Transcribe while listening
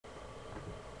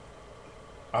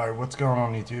Alright, what's going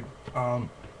on YouTube?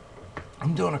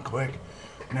 I'm doing a quick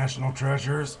National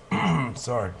Treasures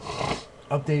sorry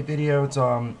update video. It's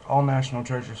all National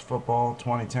Treasures football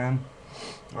 2010.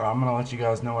 I'm gonna let you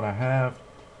guys know what I have.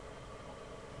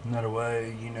 Another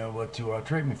way you know what to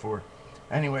trade me for.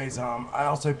 Anyways, I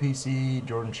also PC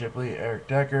Jordan Shipley, Eric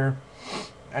Decker,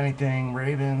 anything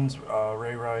Ravens,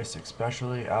 Ray Rice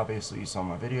especially. Obviously you saw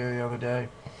my video the other day.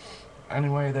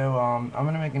 Anyway though, I'm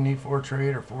gonna make a need for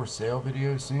trade or for sale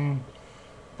video soon.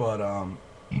 But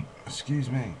excuse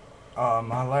me.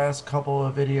 My last couple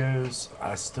of videos,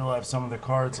 I still have some of the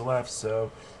cards left,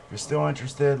 so if you're still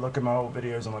interested, look at my old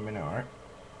videos and let me know, alright?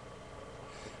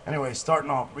 Anyway, starting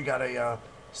off, we got a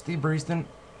Steve Breeston.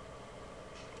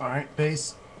 Alright,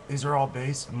 base. These are all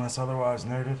base, unless otherwise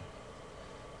noted.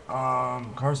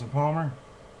 Carson Palmer.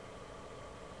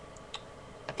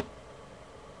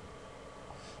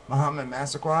 Muhammad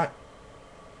Massaquat.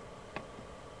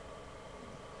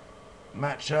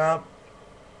 Matt Schaub.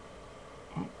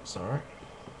 Sorry.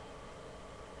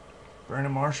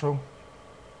 Brandon Marshall.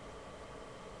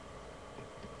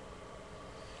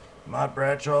 Matt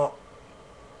Bradshaw.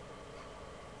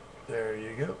 There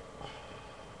you go.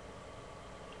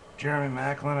 Jeremy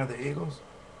Maclin of the Eagles.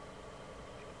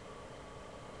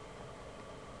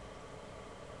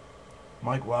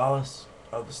 Mike Wallace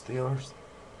of the Steelers.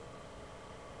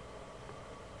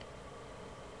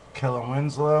 Kellen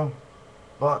Winslow,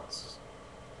 Bucks.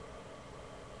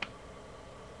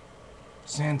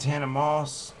 Santana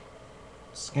Moss,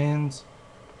 Skins.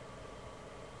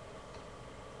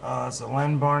 It's the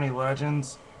Len Barney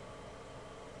Legends.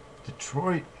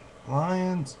 Detroit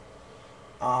Lions.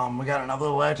 We got another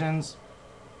Legends.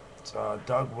 It's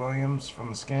Doug Williams from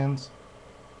the Skins.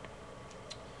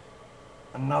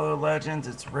 Another Legends.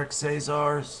 It's Rick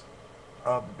Cesars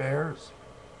of the Bears.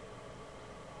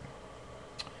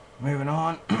 Moving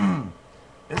on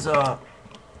is a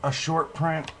short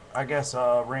print, I guess,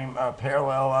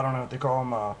 parallel. I don't know what they call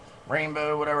them,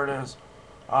 rainbow, whatever it is.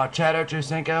 Chad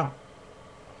Ochocinco.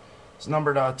 It's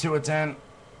numbered 2/10.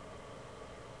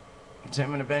 It's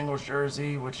him in a Bengals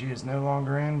jersey, which he is no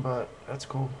longer in, but that's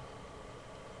cool.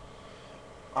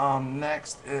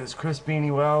 Next is Chris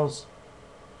Beanie Wells.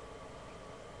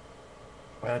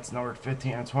 That's numbered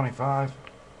 15/25.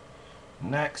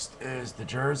 Next is the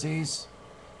jerseys.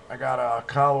 I got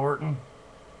Kyle Orton.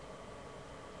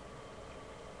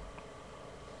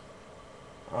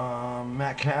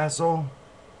 Matt Castle.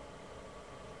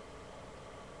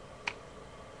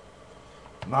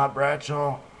 Matt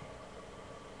Bradshaw.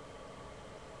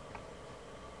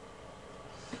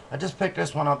 I just picked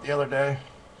this one up the other day.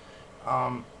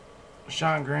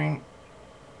 Sean Green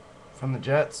from the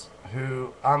Jets,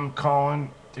 who I'm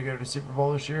calling to go to the Super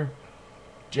Bowl this year.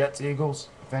 Jets Eagles.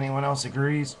 If anyone else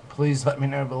agrees, please let me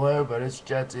know below, but it's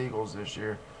Jets Eagles this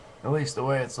year. At least the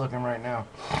way it's looking right now.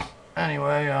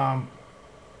 Anyway,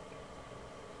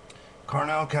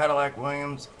 Carnell Cadillac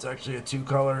Williams. It's actually a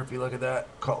two-color. If you look at that,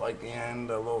 caught like the end,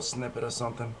 a little snippet of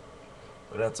something.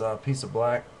 But that's a piece of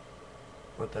black.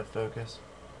 Let that focus.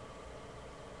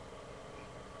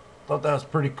 Thought that was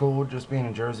pretty cool, just being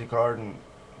a jersey card, and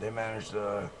they managed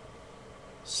to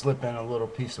slip in a little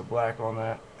piece of black on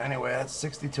that. Anyway, that's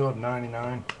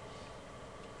 62/99.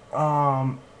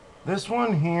 This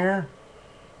one here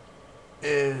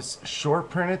is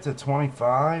short printed to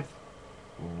 25.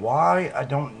 Why? I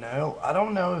don't know. I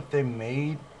don't know if they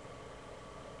made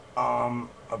a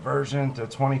version to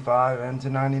 25 and to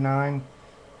 99.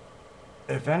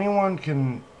 If anyone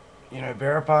can,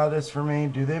 verify this for me,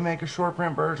 do they make a short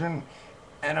print version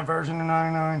and a version of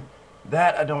 99?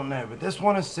 That I don't know, but this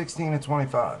one is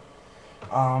 16/25.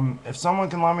 If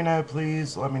someone can let me know,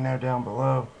 please let me know down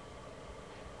below.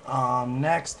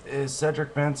 Next is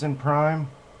Cedric Benson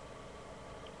Prime.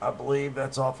 I believe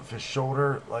that's off of his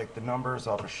shoulder, like the numbers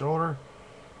off his shoulder.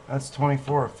 That's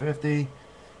 24/50.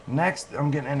 Next,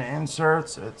 I'm getting into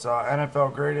inserts. It's NFL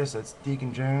Greatest. It's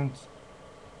Deacon Jones.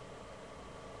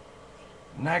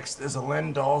 Next is a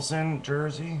Len Dawson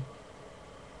jersey.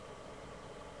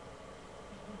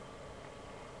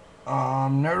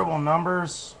 Notable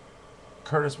numbers,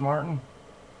 Curtis Martin.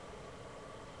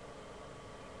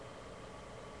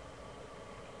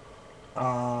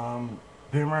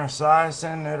 Boomer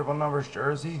Esiason, notable numbers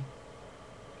jersey.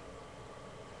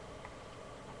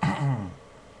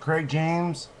 Craig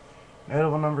James,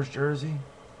 notable numbers jersey.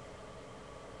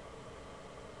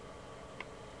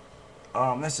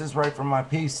 This is right from my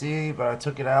PC, but I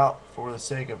took it out for the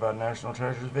sake of a National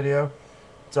Treasures video.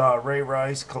 It's Ray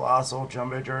Rice Colossal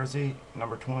Jumbo Jersey,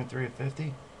 number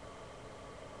 23/50.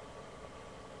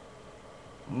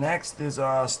 Next is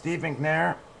Steve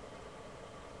McNair.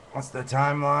 That's the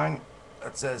timeline.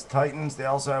 that says Titans. They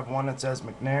also have one that says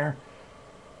McNair,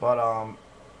 but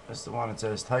it's the one that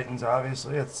says Titans.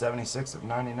 Obviously, it's 76 of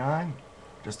 99.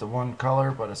 Just a one color,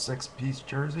 but a 6-piece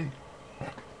jersey.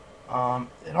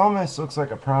 It almost looks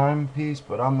like a prime piece,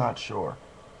 but I'm not sure.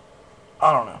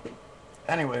 I don't know.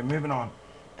 Anyway, moving on.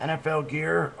 NFL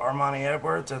gear, Armani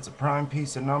Edwards. That's a prime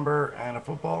piece of number and a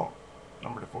football,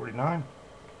 number to 49.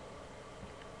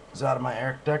 It's out of my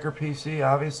Eric Decker PC,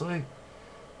 obviously.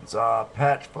 It's a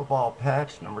patch, football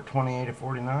patch, number 28 of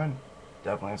 49.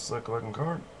 Definitely a slick looking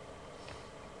card.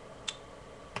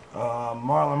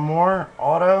 Marlon Moore,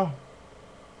 auto.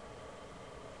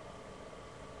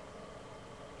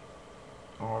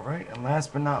 Alright, and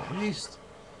last but not least,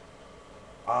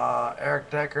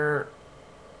 Eric Decker,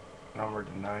 number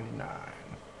to 99.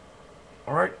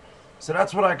 Alright, so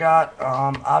that's what I got.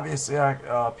 Obviously,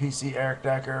 PC Eric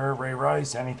Decker, Ray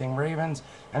Rice, anything Ravens,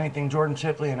 anything Jordan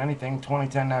Shipley, and anything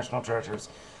 2010 National Treasures.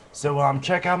 So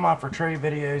check out my for trade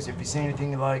videos. If you see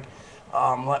anything you like,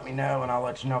 let me know, and I'll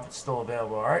let you know if it's still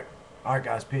available. Alright? Alright,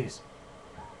 guys, peace.